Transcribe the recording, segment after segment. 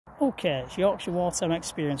Okay, it's Yorkshire Wartime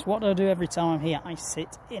Experience. What do I do every time I'm here? I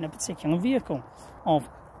sit in a particular vehicle of,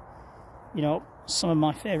 you know, some of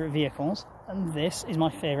my favourite vehicles. And this is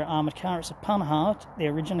my favourite armoured car. It's a Panhard.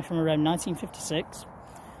 They're originally from around 1956.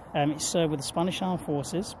 It served with the Spanish Armed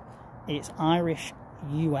Forces. It's Irish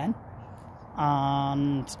UN.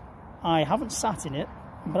 And I haven't sat in it,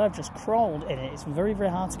 but I've just crawled in it. It's very,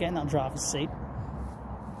 very hard to get in that driver's seat.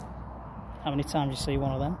 How many times you see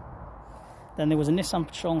one of them? Then there was a Nissan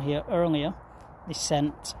Patrol here earlier. They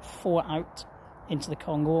sent 4 out into the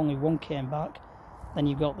Congo, only 1 came back. Then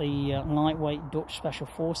you've got the lightweight Dutch Special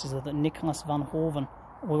Forces that Nicholas van Hoven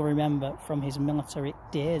will remember from his military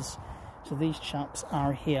days. So these chaps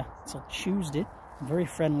are here till Tuesday. Very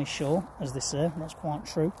friendly show, as they say, that's quite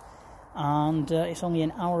true. And it's only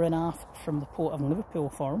an hour and a half from the port of Liverpool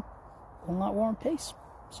for them. All like war and peace,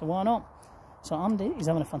 so why not? So Andy is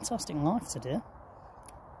having a fantastic life today.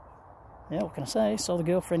 Yeah, what can I say? Saw the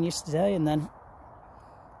girlfriend yesterday and then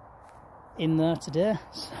in there today.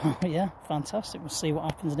 So yeah, fantastic. We'll see what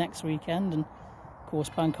happens next weekend and of course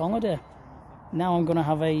bank holiday. Now I'm going to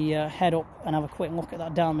have a head up and have a quick look at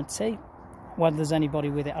that YWTE. Whether there's anybody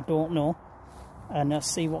with it, I don't know. And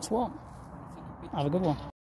see what's what. Have a good one.